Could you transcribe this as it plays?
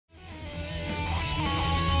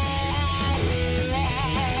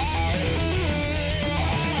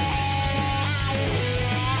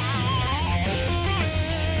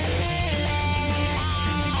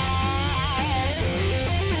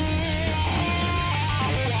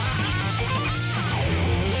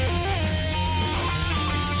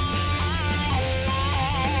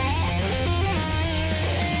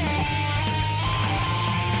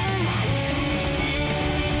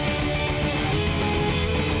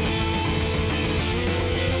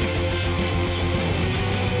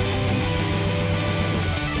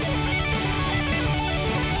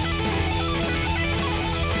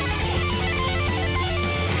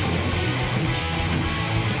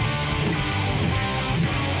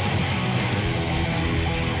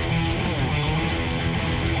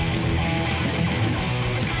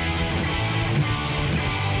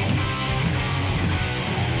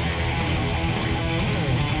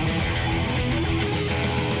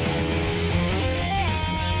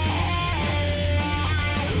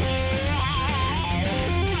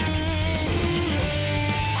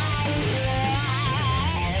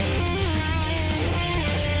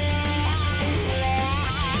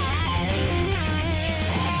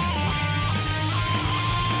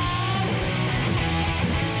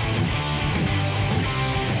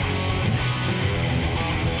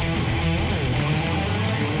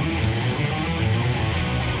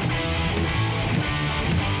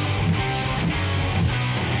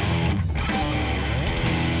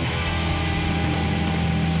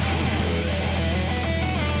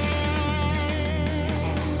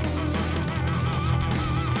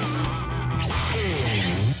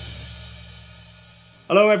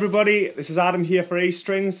Hello everybody, this is Adam here for A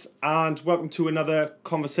Strings and welcome to another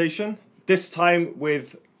conversation. This time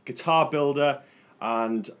with guitar builder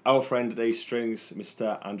and our friend at A Strings,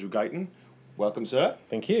 Mr. Andrew Guyton. Welcome, sir.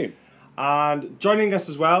 Thank you. And joining us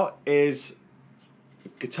as well is a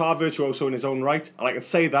guitar virtuoso in his own right, and I can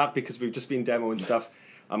say that because we've just been demoing stuff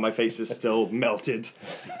and my face is still melted.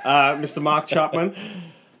 Mr. Mark Chapman,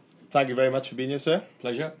 thank you very much for being here, sir.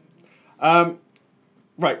 Pleasure.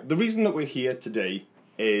 Right, the reason that we're here today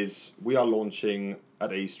is we are launching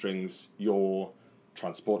at A Strings your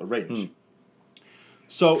transporter range.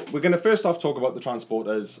 So we're going to first off talk about the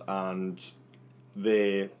transporters and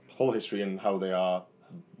their whole history and how they are,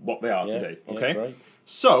 what they are today. Okay. Right.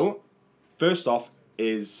 So first off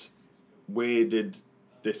is, where did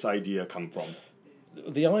this idea come from?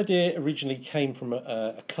 The idea originally came from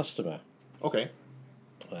a customer. Okay.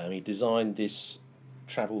 He designed this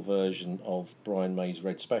travel version of Brian May's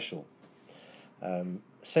Red Special.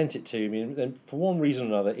 Sent it to me, and then for one reason or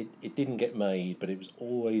another it didn't get made, but it was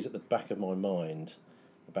always at the back of my mind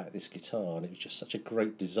about this guitar, and it was just such a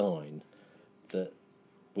great design that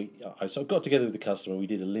I sort of got together with the customer. We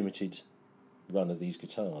did a limited run of these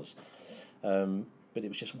guitars, but it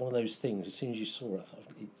was just one of those things. As soon as you saw it, I thought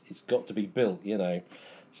it's got to be built, you know.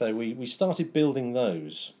 So we started building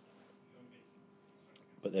those,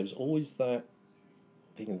 but there was always that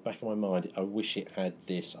thing in the back of my mind. I wish it had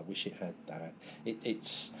this. I wish it had that.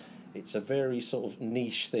 It's a very sort of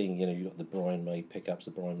niche thing. You know, you've got the Brian May pickups,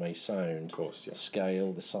 the Brian May sound, Of course, yeah. the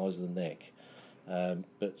scale, the size of the neck.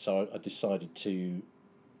 But so I decided to,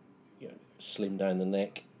 slim down the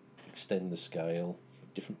neck, extend the scale,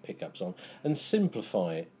 different pickups on, and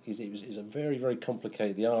simplify it. It was a very, very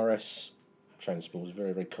complicated. The RS transport was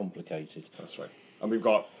very, very complicated. That's right. And we've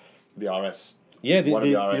got the RS. Yeah, the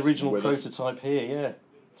RS original with us. prototype here. Yeah.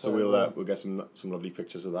 So we'll get some lovely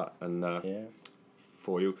pictures of that and Yeah.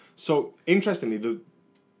 for you. So interestingly,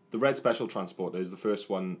 the Red Special Transporter is the first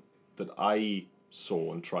one that I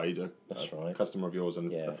saw and tried. That's a right. customer of yours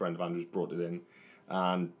and Yeah. a friend of Andrew's brought it in,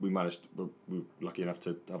 and we were lucky enough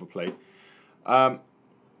to have a play.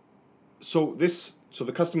 So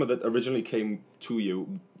the customer that originally came to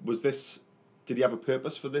you, did he have a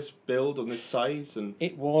purpose for this build on this size? And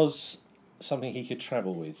It was something he could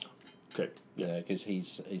travel with. okay, yeah, Because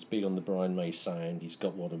he's big on the Brian May sound. He's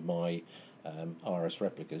got one of my RS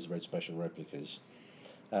replicas, Red Special replicas.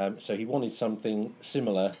 So he wanted something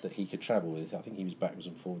similar that he could travel with. I think he was backwards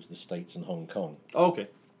and forwards to the States and Hong Kong. oh, okay,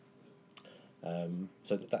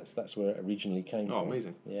 So that's where it originally came from. oh,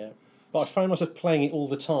 amazing. Yeah. But I found myself playing it all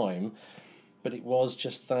the time, but it was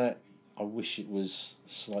just that I wish it was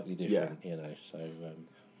slightly different,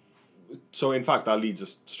 So in fact, that leads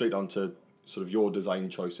us straight on to sort of your design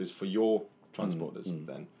choices for your transporters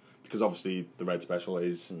then, because obviously the Red Special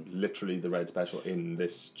is literally the Red Special in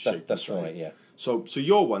this shape. That's right, yeah. So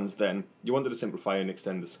your ones then, you wanted to simplify and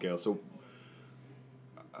extend the scale. So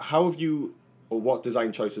how have you, or what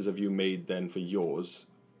design choices have you made then for yours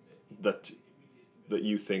that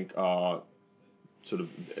you think are sort of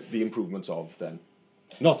the improvements of then?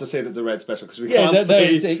 Not to say that the Red Special, because we can't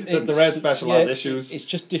say that the Red Special has issues. It's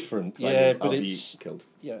just different, but it's killed.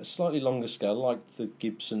 a slightly longer scale, like the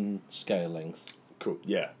Gibson scale length. Cool.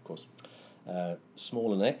 Yeah, of course.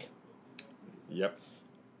 Smaller neck. Yep.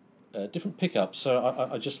 Different pickups. So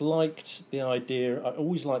I just liked the idea. I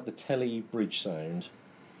always liked the telly bridge sound,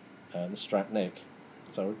 the Strat neck.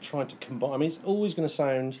 So I tried to combine. I mean, it's always going to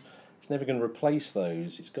sound. It's never going to replace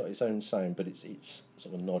those. It's got its own sound, but it's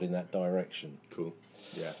sort of nod in that direction. Cool.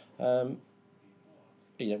 Yeah.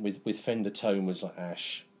 With Fender tone was like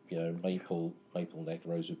ash, maple neck,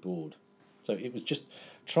 rosewood board. So it was just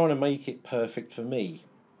trying to make it perfect for me.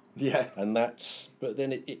 Yeah. And but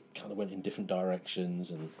then it kind of went in different directions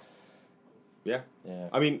and. Yeah. Yeah.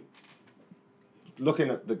 I mean, looking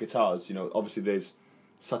at the guitars, obviously there's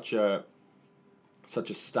such a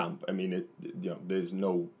stamp. I mean, there's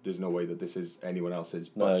no way that this is anyone else's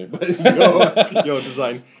but your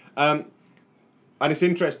design. And it's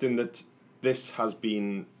interesting that this has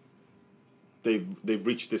been, they've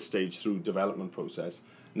reached this stage through development process.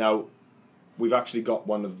 Now, we've actually got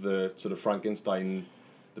one of the sort of Frankenstein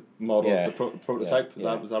models, the prototype. Is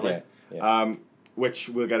that right? Yeah. Which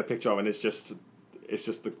we'll get a picture of, and it's just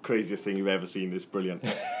the craziest thing you've ever seen. It's brilliant.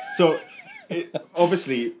 So,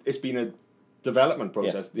 obviously, it's been a development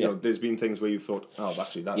process. There's been things where you thought, oh,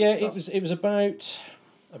 actually, it was about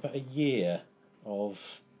a year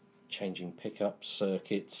of changing pickups,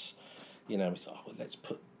 circuits. We thought, well, let's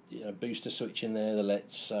put booster switch in there.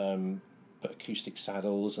 Let's put acoustic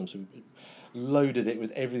saddles, and so we loaded it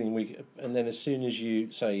with everything and then as soon as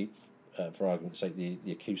you say for argument's sake,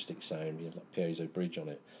 the acoustic sound, you know, like piezo bridge on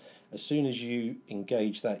it. As soon as you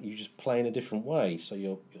engage that, you just play in a different way. So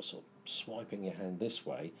you're sort of swiping your hand this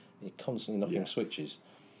way, and you're constantly knocking switches.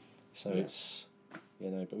 So it's, you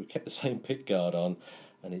know, but we kept the same pick guard on,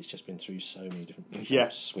 and it's just been through so many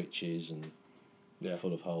different switches and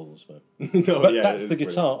full of holes. But, but that's the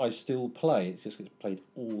guitar I still play. It just gets played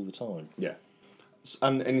all the time. Yeah.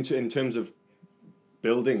 And in terms of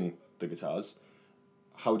building the guitars,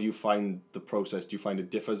 how do you find the process? Do you find it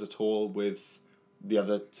differs at all with the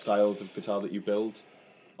other styles of guitar that you build?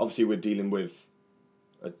 Obviously, we're dealing with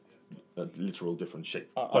a literal different shape.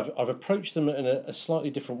 I've approached them in a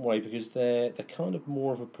slightly different way because they're kind of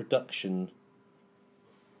more of a production.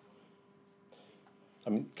 I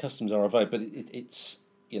mean, customs are available, but it's,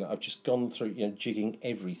 you know, I've just gone through, you know, jigging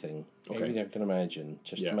everything I can imagine,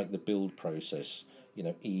 just to make the build process, you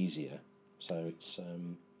know, easier. So it's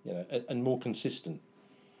you know, and more consistent.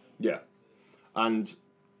 Yeah, and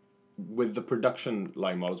with the production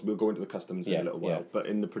line models, we'll go into the customs in a little while. But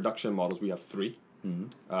in the production models, we have 3: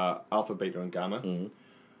 alpha, beta, and gamma.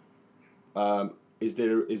 Is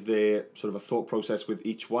there sort of a thought process with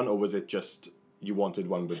each one, or was it just you wanted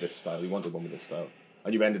one with this style, you wanted one with this style,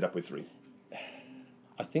 and you ended up with 3?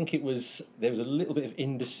 I think there was a little bit of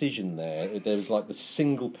indecision there. There was like the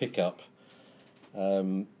single pickup,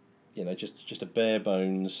 you know, just a bare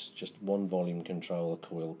bones, just one volume control, a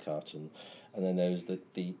coil cut, and then there was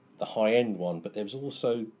the high end one, but there was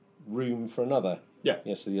also room for another. Yeah.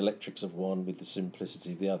 So the electrics of one with the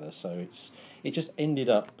simplicity of the other. So it just ended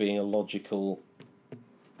up being a logical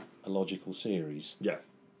series. Yeah.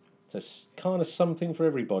 So it's kind of something for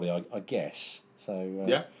everybody, I guess. So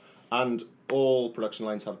yeah, and all production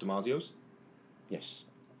lines have Damasio's. Yes.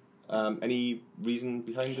 Any reason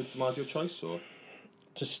behind the Damasio choice, or?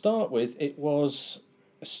 To start with, it was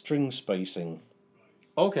a string spacing.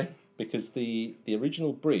 Okay. Because the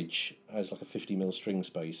original bridge has like a 50mm string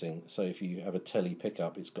spacing, so if you have a telly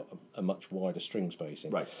pickup, it's got a much wider string spacing.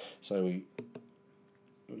 Right. So we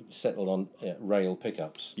settled on rail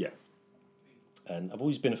pickups. Yeah. And I've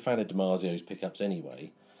always been a fan of Damasio's pickups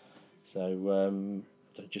anyway, so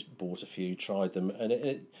just bought a few, tried them, and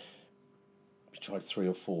we tried 3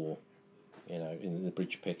 or 4. You know, in the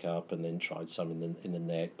bridge pickup, and then tried some in the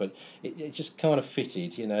neck, but it just kind of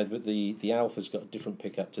fitted, you know. But the alpha's got a different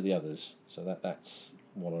pickup to the others, so that's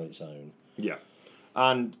one on its own. Yeah,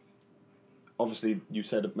 and obviously you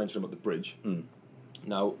mentioned about the bridge.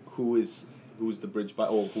 Now, who's the bridge by,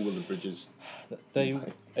 or who are the bridges?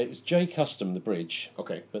 It was J Custom, the bridge.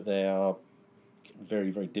 Okay, but they are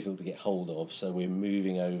very, very difficult to get hold of, so we're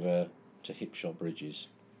moving over to Hip Shot Bridges.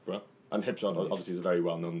 Right, and Hip Shot obviously is a very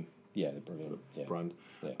well known. Yeah, they're brilliant. Brand.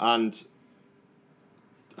 Yeah. And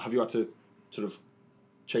have you had to sort of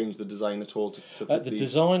change the design at all to fit the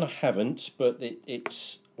design? I haven't, but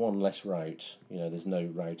it's one less route. You know, there's no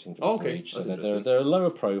routing for the bridge, so they're a lower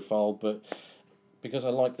profile. But because I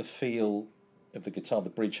like the feel of the guitar, the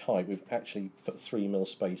bridge height, we've actually put 3mm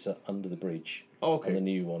spacer under the bridge. On the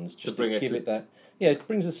new ones, just to give it that. Yeah, it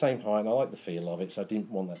brings the same height, and I like the feel of it, so I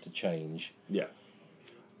didn't want that to change. Yeah.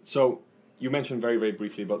 So. You mentioned very, very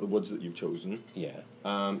briefly about the woods that you've chosen. Yeah.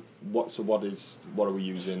 What are we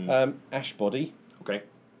using? Ash body. Okay.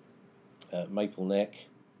 Maple neck,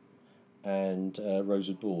 and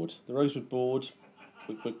rosewood board. The rosewood board,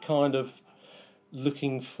 we're kind of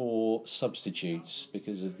looking for substitutes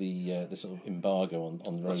because of the sort of embargo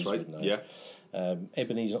on the rosewood now. Yeah.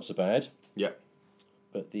 Ebony's not so bad. Yeah.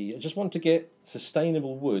 But I just want to get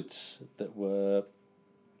sustainable woods that were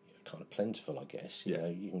kind of plentiful, I guess. You know,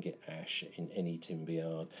 you can get ash in any timber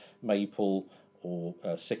yard, maple or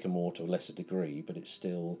sycamore to a lesser degree, but it's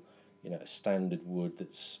still, you know, a standard wood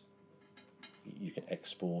that's you can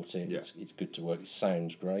export it. Yeah. It's good to work. It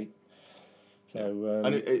sounds great. So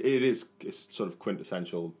and it's sort of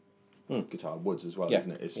quintessential guitar woods as well,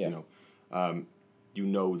 isn't it? It's you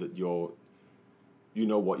know that you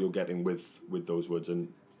know what you're getting with those woods,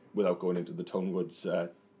 and without going into the tone woods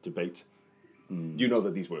debate. You know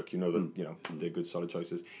that these work. You know that they're good, solid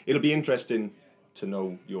choices. It'll be interesting to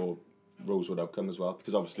know your rosewood outcome as well,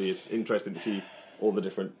 because obviously it's interesting to see all the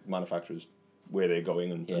different manufacturers where they're going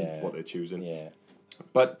and what they're choosing. Yeah.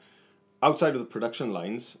 But outside of the production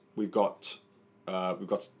lines, we've got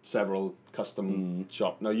several custom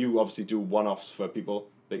shop. Now you obviously do one-offs for people.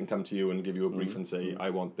 They can come to you and give you a brief and say, I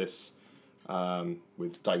want this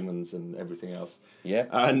with diamonds and everything else. Yeah.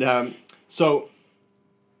 And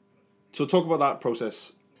So talk about that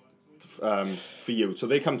process for you. So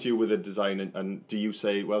they come to you with a design, and do you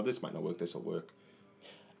say, well, this might not work, this will work?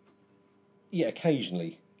 Yeah,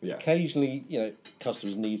 occasionally. Yeah. Occasionally, you know,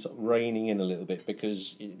 customers need sort of reining in a little bit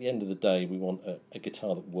because at the end of the day, we want a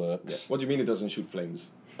guitar that works. Yeah. What do you mean it doesn't shoot flames?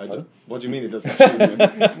 What do you mean it doesn't shoot flames?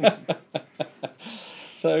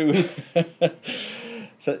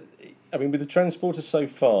 So, I mean, with the Transporter so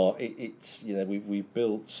far, it's you know we've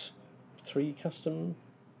built three customs,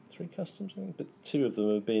 I think, but two of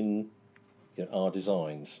them have been, you know, our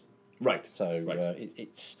designs. Right. So right.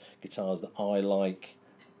 It's guitars that I like,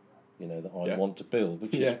 you know, that I Yeah. want to build,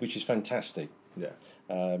 which is fantastic. Yeah.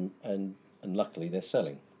 And luckily they're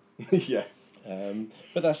selling. Yeah.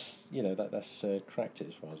 But that's, you know, that's cracked it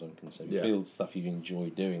as far as I'm concerned. Yeah. Build stuff you enjoy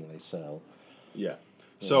doing, they sell. Yeah.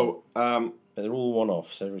 So but they're all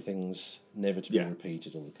one-offs. Everything's never to be Yeah.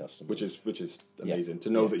 repeated. All the customers, which is amazing to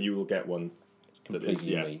know that you will get one that is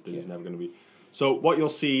unique, is never going to be. So what you'll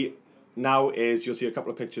see now is you'll see a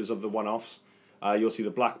couple of pictures of the one-offs. You'll see the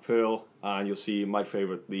Black Pearl, and you'll see my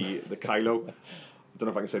favourite, the Kylo. I don't know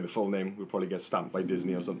if I can say the full name. We'll probably get stamped by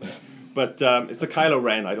Disney or something. But it's the Kylo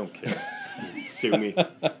Ren. I don't care. Sue me.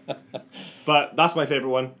 But that's my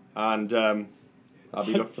favourite one, and I'll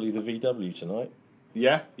be hopefully the VW tonight.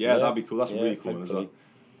 Yeah, that'd be cool. That's a really cool one as well. hopefully.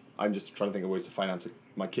 I'm just trying to think of ways to finance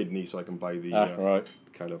my kidney so I can buy the Right.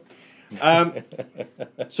 Kylo.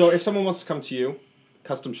 So if someone wants to come to you,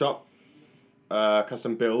 custom shop,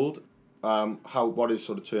 custom build, what is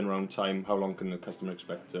sort of turnaround time? How long can the customer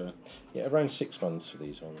expect? Yeah, around 6 months for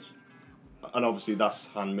these ones. And obviously that's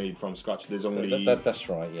handmade from scratch. There's only That's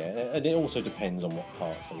right, yeah, and it also depends on what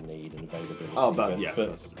parts they need and availability. Oh, but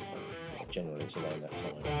generally it's around that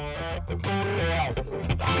time.